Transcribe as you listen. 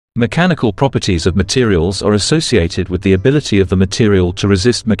Mechanical properties of materials are associated with the ability of the material to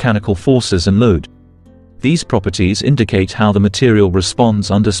resist mechanical forces and load. These properties indicate how the material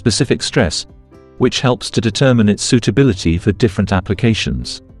responds under specific stress, which helps to determine its suitability for different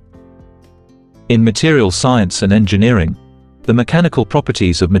applications. In material science and engineering, the mechanical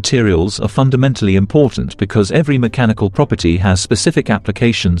properties of materials are fundamentally important because every mechanical property has specific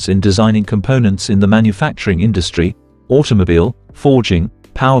applications in designing components in the manufacturing industry, automobile, forging,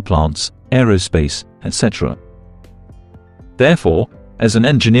 power plants, aerospace, etc. Therefore, as an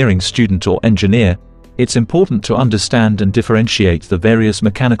engineering student or engineer, it's important to understand and differentiate the various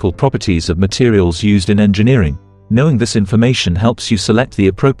mechanical properties of materials used in engineering. Knowing this information helps you select the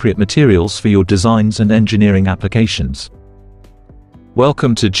appropriate materials for your designs and engineering applications.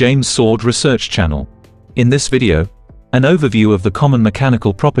 Welcome to James Sword Research Channel. In this video, an overview of the common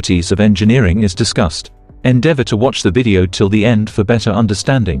mechanical properties of engineering is discussed. Endeavor to watch the video till the end for better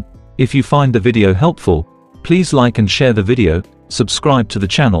understanding. If you find the video helpful, please like and share the video, subscribe to the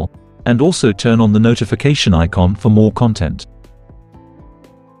channel, and also turn on the notification icon for more content.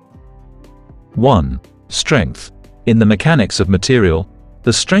 1. Strength. In the mechanics of material,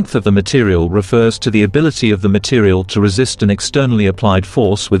 the strength of the material refers to the ability of the material to resist an externally applied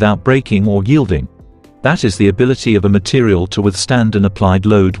force without breaking or yielding. That is the ability of a material to withstand an applied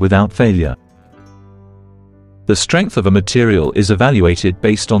load without failure. The strength of a material is evaluated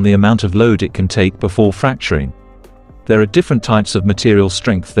based on the amount of load it can take before fracturing. There are different types of material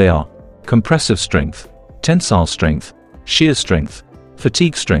strength. They are compressive strength, tensile strength, shear strength,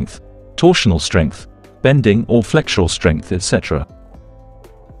 fatigue strength, torsional strength, bending or flexural strength, etc.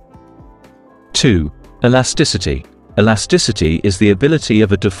 2. Elasticity. Elasticity is the ability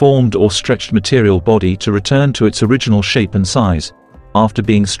of a deformed or stretched material body to return to its original shape and size, after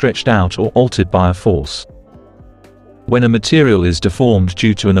being stretched out or altered by a force. When a material is deformed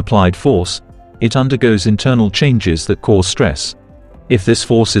due to an applied force, it undergoes internal changes that cause stress. If this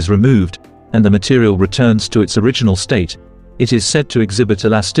force is removed, and the material returns to its original state, it is said to exhibit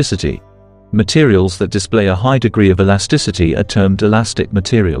elasticity. Materials that display a high degree of elasticity are termed elastic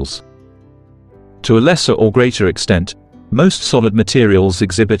materials. To a lesser or greater extent, most solid materials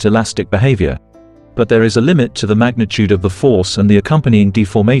exhibit elastic behavior, but there is a limit to the magnitude of the force and the accompanying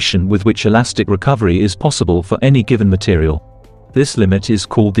deformation with which elastic recovery is possible for any given material. This limit is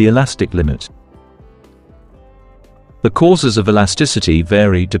called the elastic limit. The causes of elasticity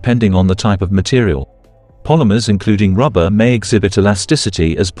vary depending on the type of material. Polymers including rubber may exhibit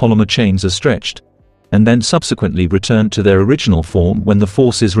elasticity as polymer chains are stretched, and then subsequently return to their original form when the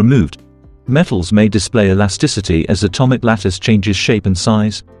force is removed. Metals may display elasticity as atomic lattice changes shape and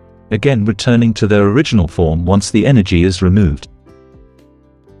size, again returning to their original form once the energy is removed.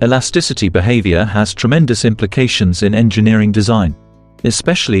 Elasticity behavior has tremendous implications in engineering design,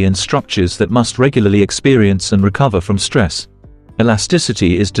 especially in structures that must regularly experience and recover from stress.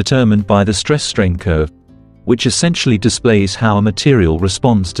 Elasticity is determined by the stress-strain curve, which essentially displays how a material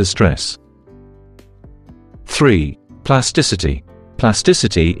responds to stress. 3. Plasticity.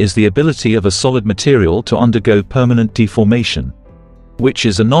 Plasticity is the ability of a solid material to undergo permanent deformation, which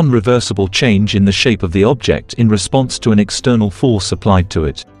is a non-reversible change in the shape of the object in response to an external force applied to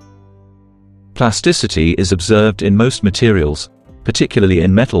it. Plasticity is observed in most materials, particularly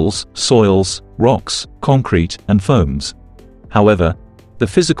in metals, soils, rocks, concrete, and foams. However, the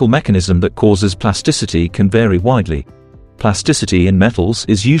physical mechanism that causes plasticity can vary widely. Plasticity in metals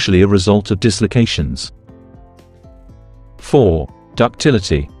is usually a result of dislocations. 4.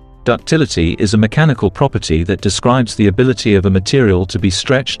 Ductility. Ductility is a mechanical property that describes the ability of a material to be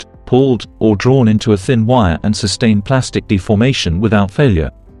stretched, pulled, or drawn into a thin wire and sustain plastic deformation without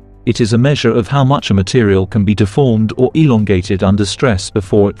failure. It is a measure of how much a material can be deformed or elongated under stress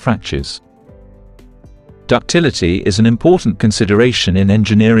before it fractures. Ductility is an important consideration in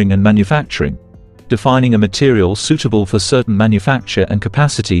engineering and manufacturing, defining a material suitable for certain manufacture and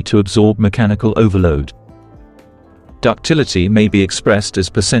capacity to absorb mechanical overload. Ductility may be expressed as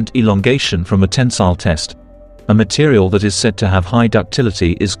 % elongation from a tensile test. A material that is said to have high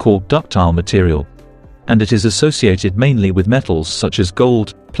ductility is called ductile material, and it is associated mainly with metals such as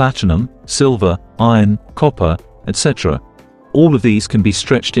gold, platinum, silver, iron, copper, etc. All of these can be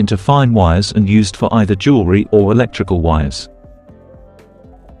stretched into fine wires and used for either jewelry or electrical wires.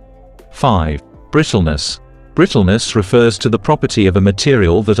 5. Brittleness. Brittleness refers to the property of a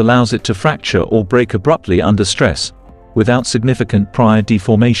material that allows it to fracture or break abruptly under stress, without significant prior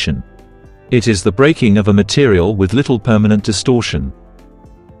deformation. It is the breaking of a material with little permanent distortion.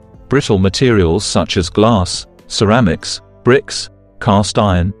 Brittle materials such as glass, ceramics, bricks, cast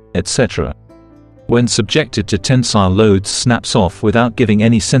iron, etc. when subjected to tensile loads, snaps off without giving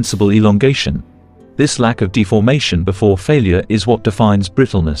any sensible elongation. This lack of deformation before failure is what defines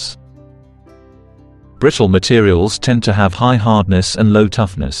brittleness. Brittle materials tend to have high hardness and low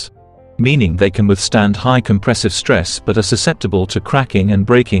toughness, meaning they can withstand high compressive stress but are susceptible to cracking and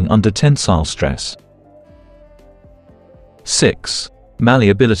breaking under tensile stress. 6.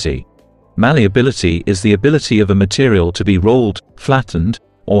 Malleability. Malleability is the ability of a material to be rolled, flattened,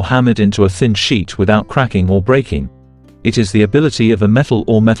 or hammered into a thin sheet without cracking or breaking. It is the ability of a metal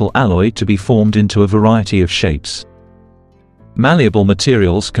or metal alloy to be formed into a variety of shapes. Malleable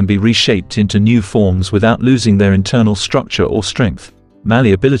materials can be reshaped into new forms without losing their internal structure or strength.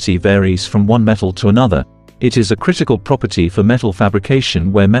 Malleability varies from one metal to another. It is a critical property for metal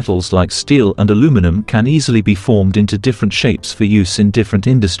fabrication, where metals like steel and aluminum can easily be formed into different shapes for use in different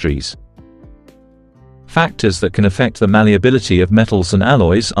industries. Factors that can affect the malleability of metals and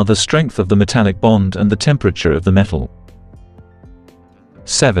alloys are the strength of the metallic bond and the temperature of the metal.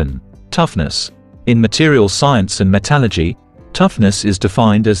 7. Toughness. In material science and metallurgy, toughness is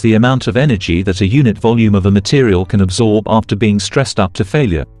defined as the amount of energy that a unit volume of a material can absorb after being stressed up to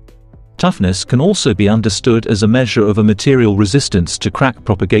failure. Toughness can also be understood as a measure of a material resistance to crack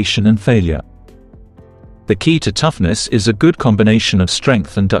propagation and failure. The key to toughness is a good combination of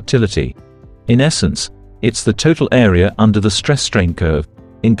strength and ductility. In essence, it's the total area under the stress-strain curve,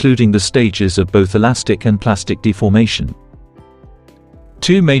 including the stages of both elastic and plastic deformation.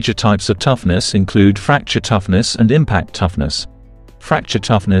 Two major types of toughness include fracture toughness and impact toughness. Fracture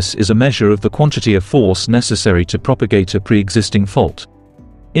toughness is a measure of the quantity of force necessary to propagate a pre-existing fault.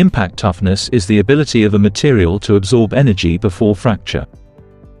 Impact toughness is the ability of a material to absorb energy before fracture.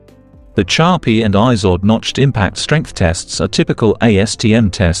 The Charpy and IZOD notched impact strength tests are typical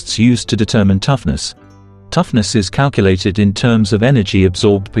ASTM tests used to determine toughness. Toughness is calculated in terms of energy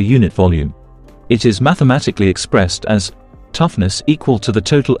absorbed per unit volume. It is mathematically expressed as toughness equal to the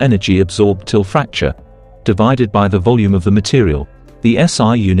total energy absorbed till fracture, divided by the volume of the material. The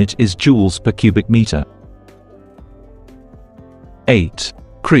SI unit is joules per cubic meter. 8.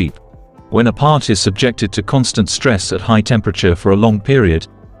 Creep. When a part is subjected to constant stress at high temperature for a long period,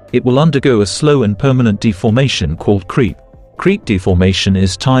 it will undergo a slow and permanent deformation called creep. Creep deformation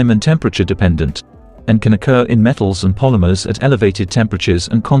is time and temperature dependent, and can occur in metals and polymers at elevated temperatures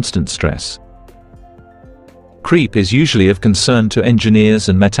and constant stress. Creep is usually of concern to engineers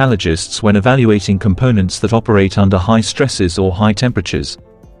and metallurgists when evaluating components that operate under high stresses or high temperatures.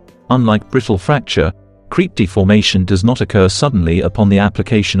 Unlike brittle fracture, creep deformation does not occur suddenly upon the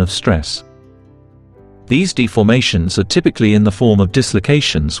application of stress. These deformations are typically in the form of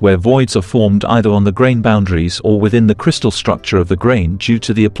dislocations, where voids are formed either on the grain boundaries or within the crystal structure of the grain due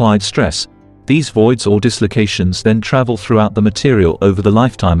to the applied stress. These voids or dislocations then travel throughout the material over the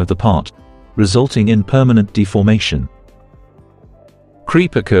lifetime of the part, resulting in permanent deformation.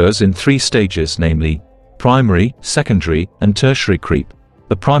 Creep occurs in three stages, namely primary, secondary, and tertiary creep.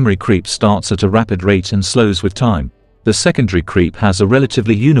 The primary creep starts at a rapid rate and slows with time. The secondary creep has a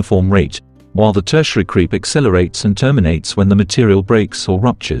relatively uniform rate, while the tertiary creep accelerates and terminates when the material breaks or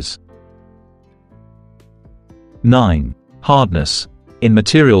ruptures. 9. Hardness. In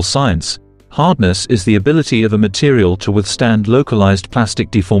material science, hardness is the ability of a material to withstand localized plastic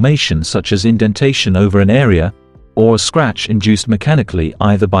deformation such as indentation over an area, or a scratch induced mechanically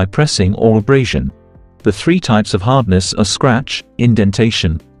either by pressing or abrasion. The three types of hardness are scratch,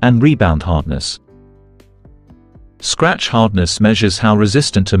 indentation, and rebound hardness. Scratch hardness measures how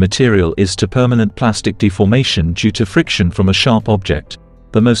resistant a material is to permanent plastic deformation due to friction from a sharp object.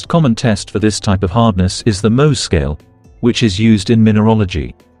 The most common test for this type of hardness is the Mohs scale, which is used in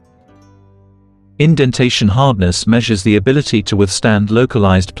mineralogy. Indentation hardness measures the ability to withstand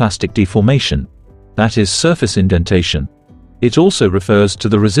localized plastic deformation, that is, surface indentation. It also refers to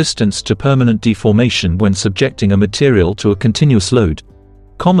the resistance to permanent deformation when subjecting a material to a continuous load.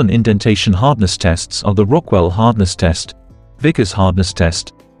 Common indentation hardness tests are the Rockwell hardness test, Vickers hardness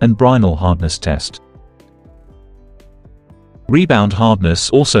test, and Brinell hardness test. Rebound hardness,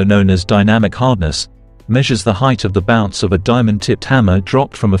 also known as dynamic hardness, measures the height of the bounce of a diamond-tipped hammer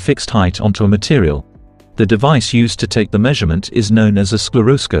dropped from a fixed height onto a material. The device used to take the measurement is known as a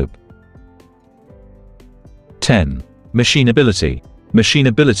scleroscope. 10. Machinability.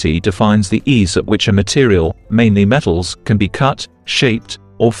 Machinability defines the ease at which a material, mainly metals, can be cut, shaped,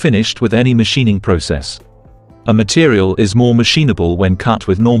 or finished with any machining process. A material is more machinable when cut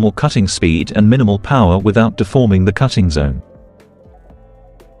with normal cutting speed and minimal power without deforming the cutting zone.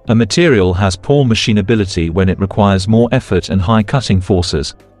 A material has poor machinability when it requires more effort and high cutting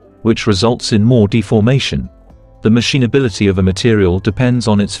forces, which results in more deformation. The machinability of a material depends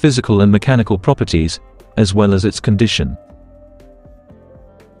on its physical and mechanical properties, as well as its condition.